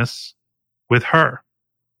monogamous with her.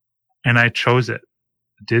 And I chose it.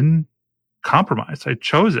 Didn't compromise. I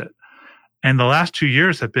chose it. And the last 2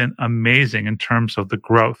 years have been amazing in terms of the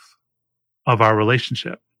growth of our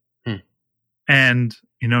relationship. And,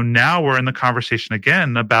 now we're in the conversation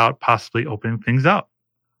again about possibly opening things up.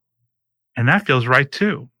 And that feels right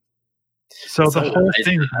too. So the whole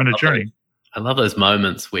thing has been a journey. I love those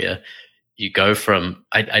moments where you go from,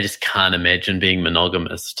 I just can't imagine being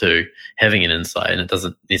monogamous to having an insight. And it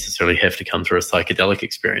doesn't necessarily have to come through a psychedelic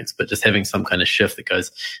experience, but just having some kind of shift that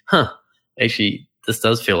goes, actually, this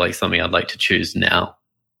does feel like something I'd like to choose now.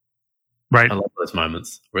 Right. I love those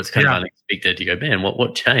moments where it's kind of unexpected. You go, man,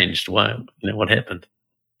 what changed? Why? What happened?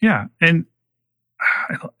 Yeah. And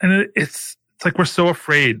it's like we're so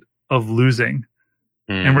afraid of losing.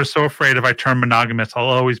 And we're so afraid if I turn monogamous, I'll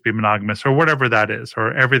always be monogamous, or whatever that is,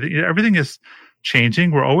 or everything is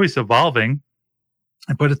changing. We're always evolving.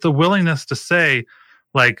 But it's the willingness to say,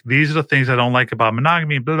 like, these are the things I don't like about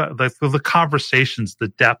monogamy, blah, blah, the conversations, the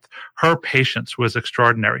depth. Her patience was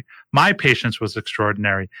extraordinary. My patience was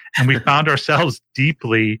extraordinary. And we found ourselves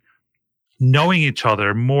deeply knowing each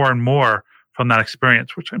other more and more from that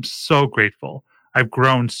experience, which I'm so grateful. I've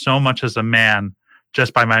grown so much as a man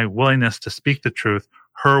just by my willingness to speak the truth,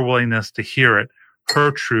 her willingness to hear it,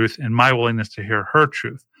 her truth, and my willingness to hear her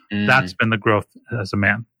truth. That's been the growth as a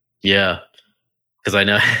man. Yeah. Because I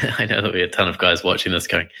know that we have a ton of guys watching this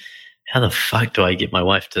going, how the fuck do I get my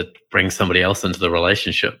wife to bring somebody else into the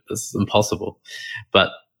relationship? This is impossible.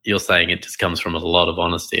 But you're saying it just comes from a lot of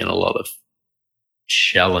honesty and a lot of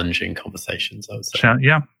challenging conversations, I would say.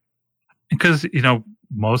 Yeah. Because,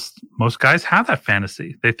 most guys have that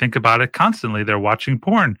fantasy. They think about it constantly. They're watching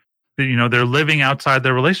porn. They're living outside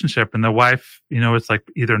their relationship, and their wife, it's like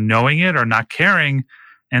either knowing it or not caring.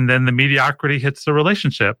 And then the mediocrity hits the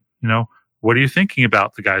relationship. What are you thinking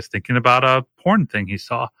about? The guy's thinking about a porn thing he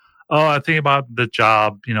saw. Oh, I think about the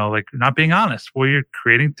job, like not being honest. Well, you're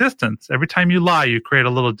creating distance. Every time you lie, you create a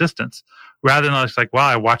little distance. Rather than it's like, wow,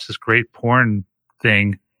 I watched this great porn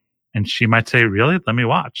thing. And she might say, really? Let me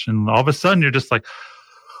watch. And all of a sudden you're just like,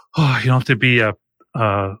 oh, you don't have to be a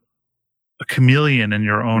chameleon in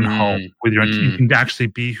your own home with your, you can actually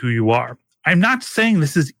be who you are. I'm not saying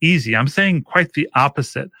this is easy. I'm saying quite the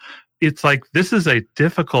opposite. It's like, this is a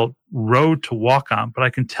difficult road to walk on, but I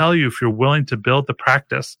can tell you, if you're willing to build the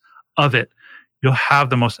practice of it, you'll have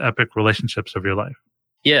the most epic relationships of your life.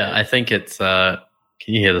 Yeah, I think it's, can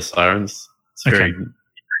you hear the sirens? It's very,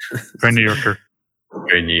 very New Yorker.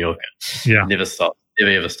 Very New Yorker. Yeah. Never stops.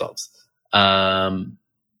 Never ever stops.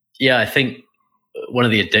 I think one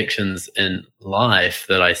of the addictions in life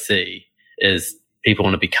that I see is people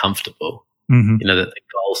want to be comfortable. That the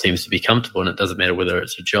goal seems to be comfortable, and it doesn't matter whether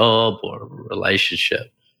it's a job or a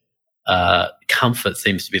relationship. Comfort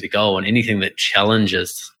seems to be the goal, and anything that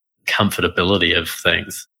challenges comfortability of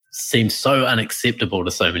things seems so unacceptable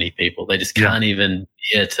to so many people. They just can't even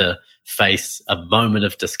bear to face a moment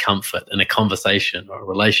of discomfort in a conversation or a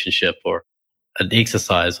relationship or an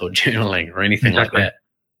exercise or journaling or anything like that.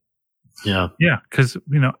 Yeah. Yeah. Because,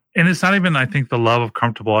 and it's not even, I think, the love of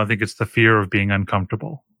comfortable. I think it's the fear of being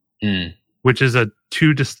uncomfortable, which is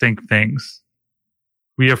two distinct things.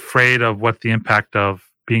 We're afraid of what the impact of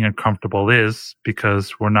being uncomfortable is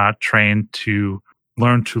because we're not trained to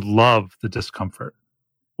learn to love the discomfort.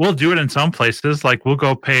 We'll do it in some places, like we'll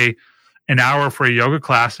go pay an hour for a yoga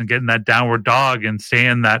class and getting that downward dog and stay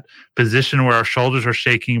in that position where our shoulders are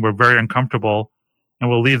shaking, we're very uncomfortable. And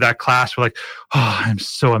we'll leave that class, we're like, oh, I'm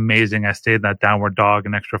so amazing. I stayed in that downward dog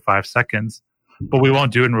an extra 5 seconds. But we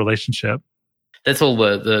won't do it in a relationship. That's all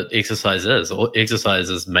the exercise is. Exercise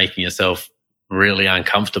is making yourself really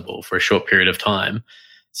uncomfortable for a short period of time.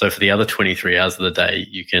 So for the other 23 hours of the day,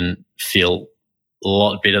 you can feel a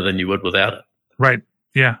lot better than you would without it. Right.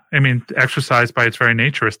 Yeah. I mean, exercise by its very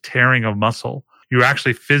nature is tearing of muscle. You're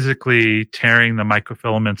actually physically tearing the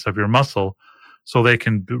microfilaments of your muscle so they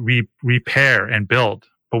can repair and build.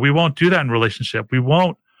 But we won't do that in relationship. We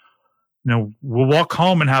won't, we'll walk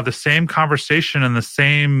home and have the same conversation and the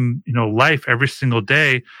same, life every single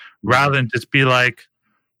day rather than just be like,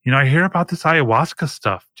 I hear about this ayahuasca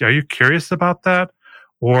stuff. Are you curious about that?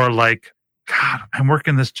 Or like, God, I'm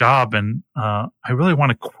working this job and I really want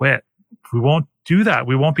to quit. We won't do that.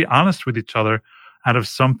 We won't be honest with each other out of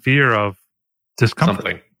some fear of discomfort.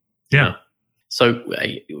 Something. Yeah. So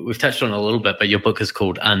we've touched on it a little bit, but your book is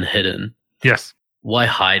called Unhidden. Yes. Why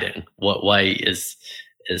hiding? Why is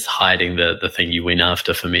hiding the thing you went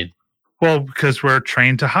after for men? Well, because we're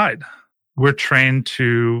trained to hide. We're trained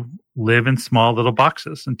to live in small little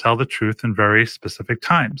boxes and tell the truth in very specific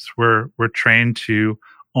times. We're trained to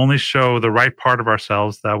only show the right part of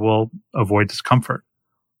ourselves that will avoid discomfort.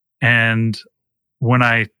 And when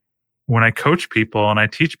I coach people and I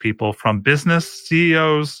teach people from business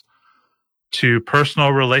CEOs to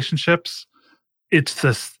personal relationships, it's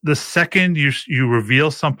the second you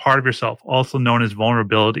reveal some part of yourself, also known as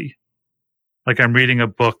vulnerability. Like I'm reading a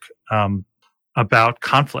book about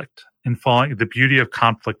conflict and the beauty of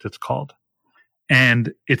conflict, it's called.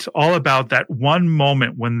 And it's all about that one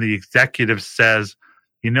moment when the executive says,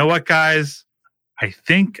 you know what, guys, I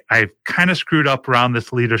think I've kind of screwed up around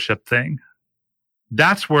this leadership thing.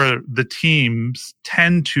 That's where the teams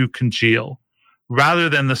tend to congeal rather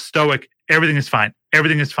than the stoic, everything is fine,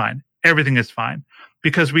 everything is fine, everything is fine.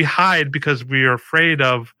 Because we hide because we are afraid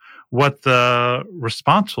of what the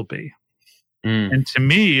response will be. And to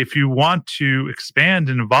me, if you want to expand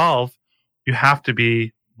and evolve, you have to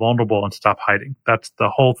be vulnerable and stop hiding. That's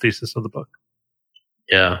the whole thesis of the book.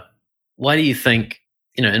 Yeah. Why do you think,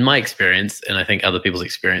 in my experience, and I think other people's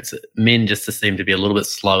experience, men just seem to be a little bit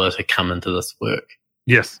slower to come into this work?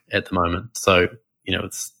 Yes. At the moment. So,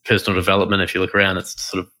 it's personal development. If you look around, it's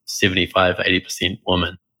sort of 75, 80%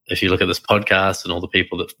 women. If you look at this podcast and all the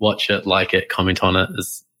people that watch it, like it, comment on it,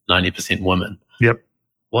 is 90% women. Yep.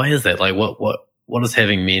 Why is that? Like, what is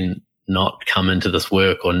having men not come into this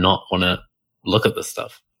work or not want to look at this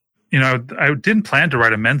stuff? I didn't plan to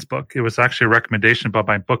write a men's book. It was actually a recommendation by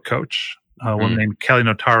my book coach, a woman named Kelly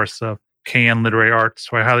Notaris of KN Literary Arts,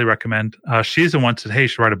 who I highly recommend. She's the one who said, hey, you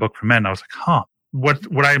should write a book for men. I was like,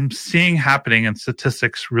 What I'm seeing happening, and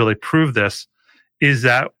statistics really prove this, is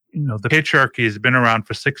that the patriarchy has been around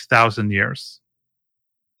for 6,000 years,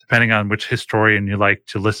 depending on which historian you like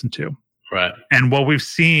to listen to. Right. And what we've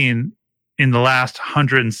seen in the last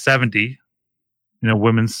 170,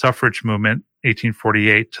 women's suffrage movement,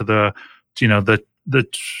 1848, to the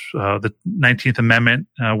 19th Amendment,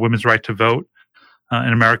 women's right to vote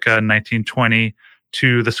in America in 1920,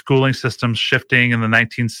 to the schooling system shifting in the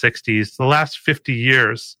 1960s, the last 50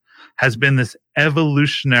 years has been this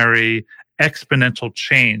evolutionary, exponential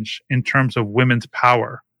change in terms of women's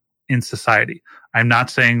power in society. I'm not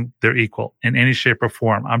saying they're equal in any shape or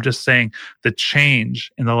form. I'm just saying the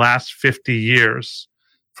change in the last 50 years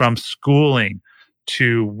from schooling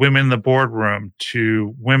to women in the boardroom,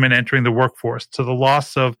 to women entering the workforce, to the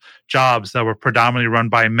loss of jobs that were predominantly run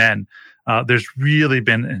by men. There's really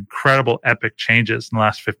been incredible epic changes in the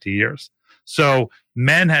last 50 years. So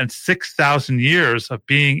men had 6,000 years of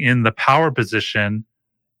being in the power position,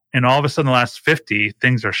 and all of a sudden the last 50,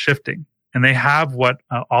 things are shifting. And they have what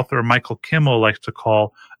author Michael Kimmel likes to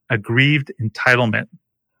call aggrieved entitlement,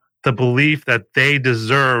 the belief that they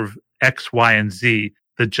deserve X, Y, and Z,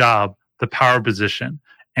 the job, the power position,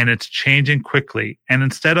 and it's changing quickly. And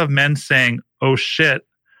instead of men saying, oh shit,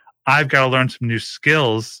 I've got to learn some new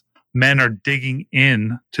skills, men are digging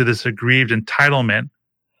in to this aggrieved entitlement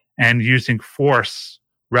and using force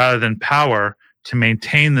rather than power to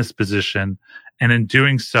maintain this position. And in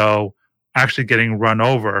doing so, actually getting run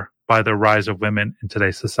over by the rise of women in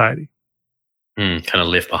today's society. Kind of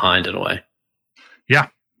left behind in a way. Yeah.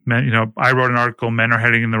 Men, I wrote an article, Men Are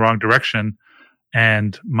Heading in the Wrong Direction.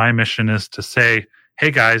 And my mission is to say, hey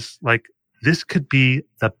guys, like this could be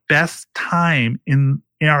the best time in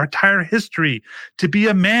our entire history to be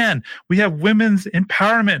a man. We have women's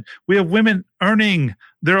empowerment. We have women earning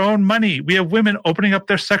their own money. We have women opening up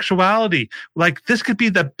their sexuality. Like this could be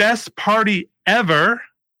the best party ever.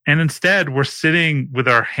 And instead, we're sitting with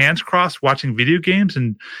our hands crossed, watching video games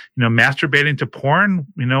and, masturbating to porn.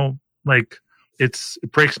 Like it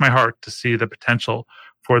breaks my heart to see the potential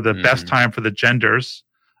for the best time for the genders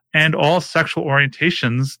and all sexual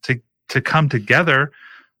orientations to come together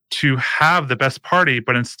to have the best party,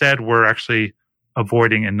 but instead we're actually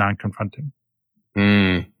avoiding and non-confronting.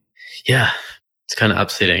 Yeah, it's kind of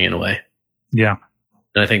upsetting in a way. Yeah,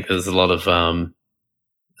 and I think there's a lot of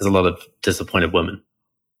disappointed women.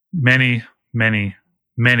 Many,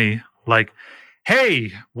 like,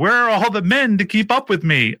 hey, where are all the men to keep up with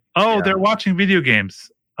me? Oh, they're watching video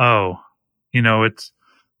games. Oh, it's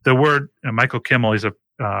the word. Michael Kimmel, he's a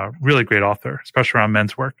really great author, especially around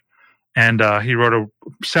men's work. And he wrote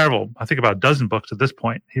I think about a dozen books at this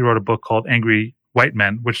point. He wrote a book called Angry White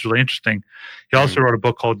Men, which is really interesting. He also wrote a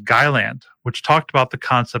book called Guyland, which talked about the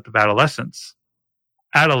concept of adolescence.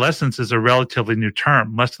 Adolescence is a relatively new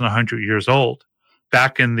term, less than 100 years old.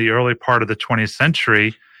 Back in the early part of the 20th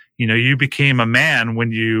century, you became a man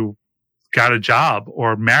when you got a job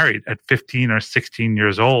or married at 15 or 16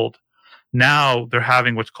 years old. Now they're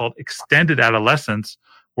having what's called extended adolescence,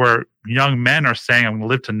 where young men are saying, I'm going to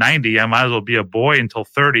live to 90. I might as well be a boy until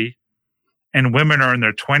 30. And women are in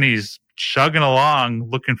their 20s chugging along,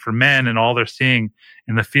 looking for men, and all they're seeing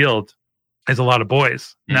in the field is a lot of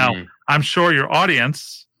boys. Now, I'm sure your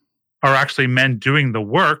audience are actually men doing the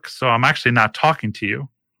work, so I'm actually not talking to you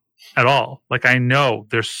at all. Like, I know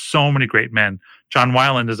there's so many great men. John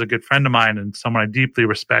Weiland is a good friend of mine and someone I deeply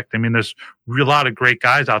respect. I mean, there's a lot of great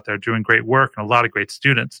guys out there doing great work and a lot of great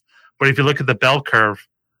students. But if you look at the bell curve,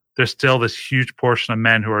 there's still this huge portion of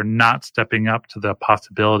men who are not stepping up to the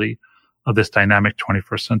possibility of this dynamic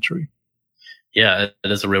 21st century. Yeah,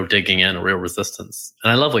 it is a real digging in, a real resistance.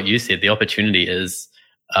 And I love what you said. The opportunity is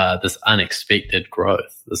this unexpected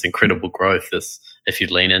growth, this incredible growth, if you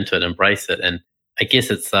lean into it, embrace it. And I guess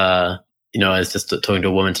it's, I was just talking to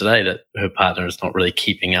a woman today that her partner is not really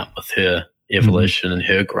keeping up with her evolution and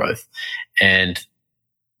her growth. And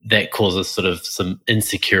that causes sort of some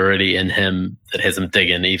insecurity in him that has him dig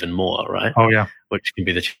in even more, right? Oh, yeah. Which can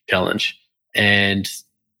be the challenge.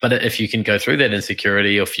 But if you can go through that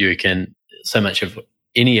insecurity, or if you can, so much of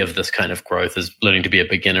any of this kind of growth is learning to be a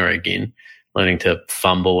beginner again, learning to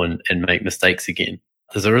fumble and make mistakes again.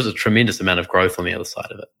 There is a tremendous amount of growth on the other side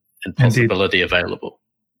of it and possibility available.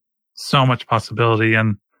 So much possibility.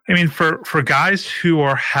 And I mean, for guys who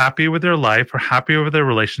are happy with their life or happy with their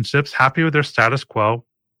relationships, happy with their status quo,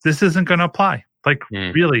 this isn't going to apply. Like,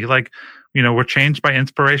 really, like, we're changed by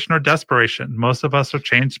inspiration or desperation. Most of us are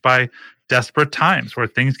changed by desperate times where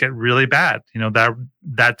things get really bad.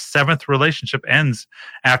 That seventh relationship ends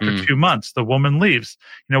after 2 months. The woman leaves.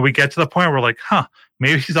 We get to the point where we're like,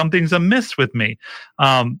 maybe something's amiss with me.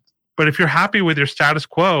 But if you're happy with your status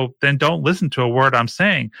quo, then don't listen to a word I'm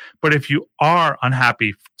saying. But if you are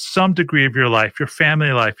unhappy, some degree of your life, your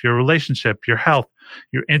family life, your relationship, your health,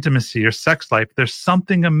 your intimacy, your sex life, there's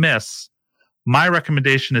something amiss. My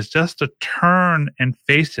recommendation is just to turn and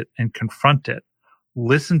face it and confront it.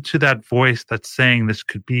 Listen to that voice that's saying this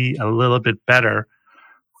could be a little bit better.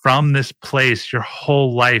 From this place, your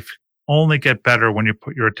whole life only get better when you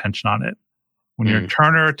put your attention on it. When you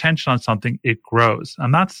turn your attention on something, it grows. I'm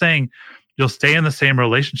not saying you'll stay in the same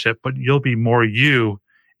relationship, but you'll be more you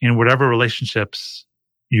in whatever relationships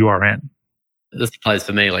you are in. This applies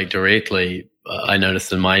for me, like, directly. I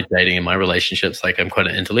noticed in my dating and my relationships, like, I'm quite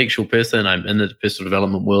an intellectual person. I'm in the personal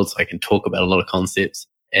development world, so I can talk about a lot of concepts.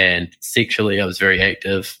 And sexually, I was very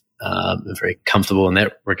active, and very comfortable in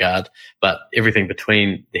that regard. But everything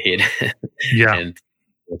between the head and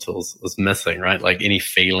genitals was missing, right? Like, any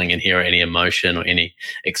feeling in here, or any emotion or any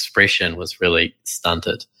expression was really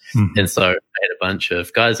stunted. And so I had a bunch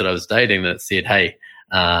of guys that I was dating that said, hey,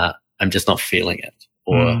 I'm just not feeling it.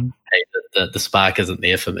 Or, hey, the spark isn't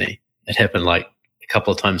there for me. It happened like a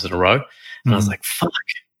couple of times in a row. And I was like, fuck,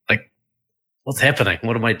 like, what's happening?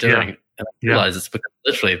 What am I doing? Yeah. And I realized it's because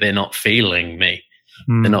literally they're not feeling me.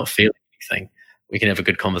 They're not feeling anything. We can have a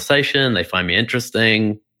good conversation. They find me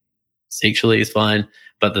interesting. Sexually is fine.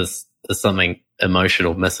 But there's something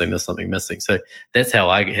emotional missing. There's something missing. So that's how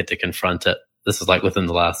I had to confront it. This is like within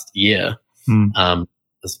the last year.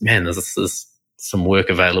 There's some work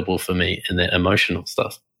available for me in that emotional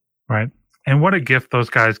stuff. Right. And what a gift those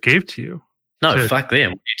guys gave to you. No, fuck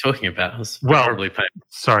them. What are you talking about? It was horribly painful.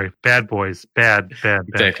 Sorry, bad boys. Bad.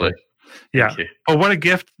 Exactly. Boys. Yeah. But what a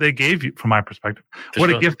gift they gave you, from my perspective.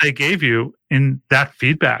 A gift they gave you in that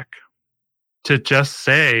feedback, to just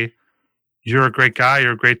say, you're a great guy,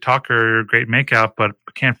 you're a great talker, you're a great makeout, but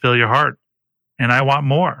I can't feel your heart. And I want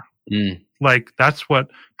more. Like, that's what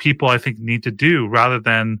people, I think, need to do, rather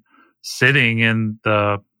than sitting in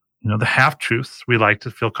the the half-truths we like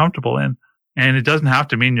to feel comfortable in. And it doesn't have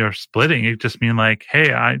to mean you're splitting. It just mean like,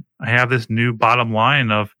 hey, I have this new bottom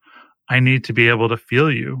line of I need to be able to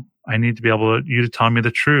feel you. I need to be able to you to tell me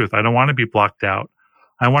the truth. I don't want to be blocked out.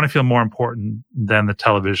 I want to feel more important than the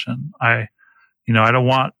television. I don't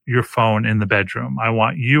want your phone in the bedroom. I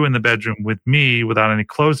want you in the bedroom with me without any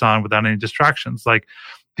clothes on, without any distractions. Like,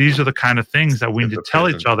 these are the kind of things that we need to tell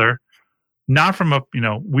each other, not from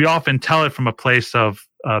we often tell it from a place of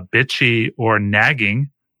bitchy or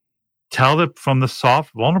nagging. Tell it from the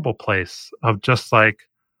soft, vulnerable place of just like,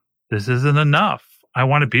 this isn't enough. I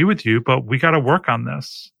want to be with you, but we got to work on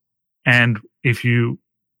this. And if you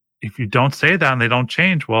don't say that and they don't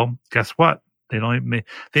change, well, guess what?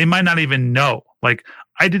 They might not even know. Like,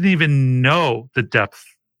 I didn't even know the depth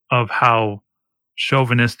of how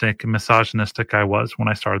chauvinistic and misogynistic I was when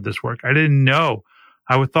I started this work. I didn't know.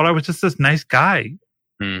 I thought I was just this nice guy.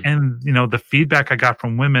 And, the feedback I got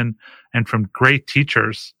from women and from great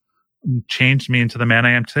teachers changed me into the man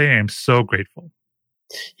I am today. I am so grateful.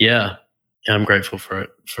 Yeah, I'm grateful for it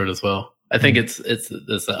as well. I think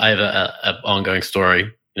I have an ongoing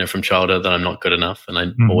story, from childhood that I'm not good enough, and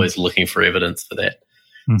I'm always looking for evidence for that.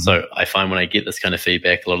 So I find when I get this kind of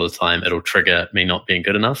feedback, a lot of the time it'll trigger me not being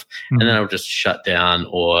good enough, and then I'll just shut down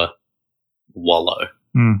or wallow,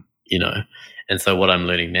 And so what I'm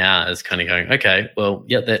learning now is kind of going, okay, well,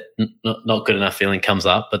 yeah, that not good enough feeling comes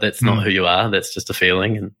up, but that's not who you are. That's just a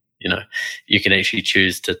feeling, and you can actually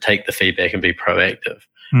choose to take the feedback and be proactive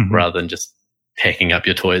rather than just packing up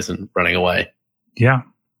your toys and running away. Yeah.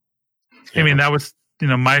 I mean, that was,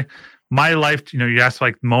 my life, you asked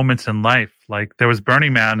like moments in life, like there was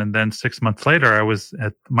Burning Man. And then 6 months later, I was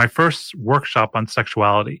at my first workshop on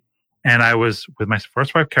sexuality. And I was with my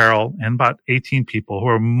first wife, Carol, and about 18 people who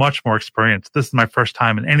are much more experienced. This is my first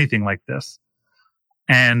time in anything like this.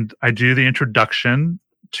 And I do the introduction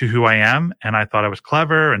to who I am. And I thought I was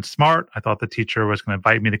clever and smart. I thought the teacher was going to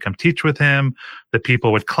invite me to come teach with him. The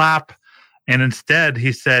people would clap. And instead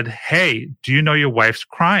he said, "Hey, do you know your wife's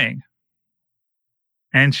crying?"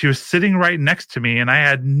 And she was sitting right next to me. And I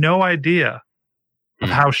had no idea of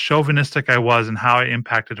how chauvinistic I was and how I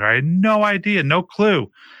impacted her. I had no idea, no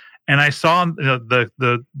clue. And I saw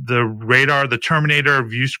the radar, the Terminator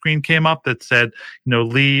view screen came up that said,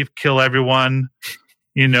 leave, kill everyone,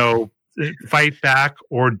 fight back,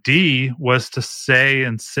 or D was to say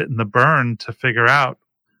and sit in the burn to figure out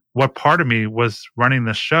what part of me was running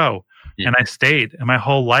the show. Yeah. And I stayed. And my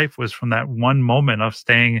whole life was from that one moment of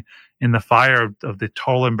staying in the fire of the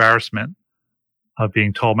total embarrassment of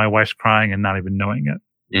being told my wife's crying and not even knowing it.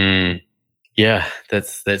 Yeah,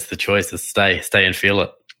 that's the choice, is stay and feel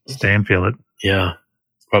it. Stay and feel it. Yeah.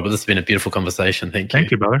 Robert, this has been a beautiful conversation. Thank you. Thank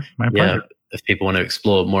you, brother. My pleasure. If people want to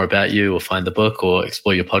explore more about you or find the book or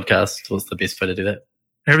explore your podcast, what's the best way to do that?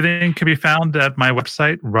 Everything can be found at my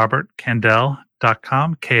website,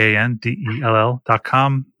 robertkandell.com,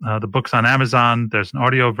 Kandell.com. The book's on Amazon. There's an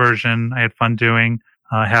audio version I had fun doing.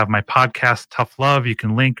 I have my podcast, Tuff Love. You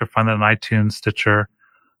can link or find that on iTunes, Stitcher.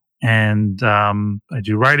 And I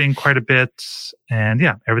do writing quite a bit. And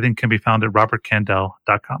yeah, everything can be found at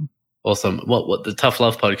robertkandell.com. Awesome. What the Tuff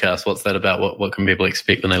Love podcast, what's that about? What can people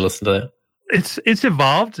expect when they listen to that? It's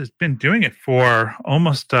evolved. It's been doing it for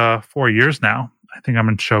almost 4 years now. I think I'm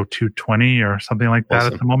in show 220 or something like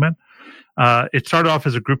that at the moment. It started off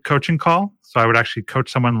as a group coaching call. So I would actually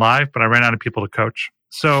coach someone live, but I ran out of people to coach.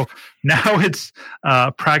 So now it's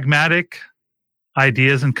pragmatic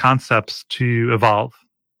ideas and concepts to evolve.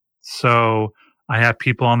 So I have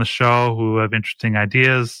people on the show who have interesting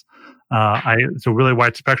ideas. It's a really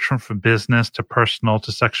wide spectrum from business to personal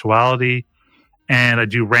to sexuality. And I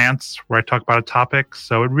do rants where I talk about a topic.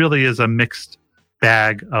 So it really is a mixed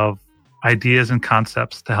bag of ideas and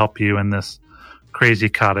concepts to help you in this crazy,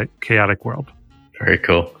 chaotic world. Very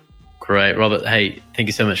cool. Great. Robert, hey, thank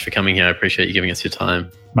you so much for coming here. I appreciate you giving us your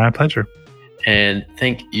time. My pleasure. And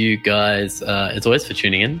thank you guys, as always, for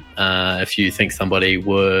tuning in. If you think somebody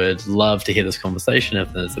would love to hear this conversation,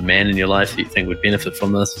 if there's a man in your life that you think would benefit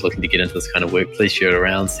from this, looking to get into this kind of work, please share it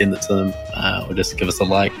around, send it to them, or just give us a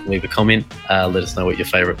like, leave a comment. Let us know what your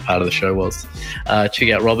favorite part of the show was.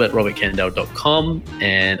 Check out robertkandell.com,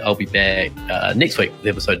 and I'll be back next week with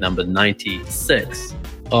episode number 96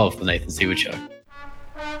 of The Nathan Seward Show.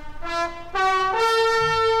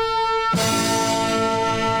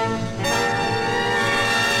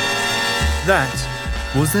 That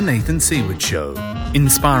was The Nathan Seward Show,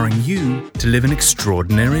 inspiring you to live an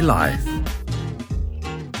extraordinary life.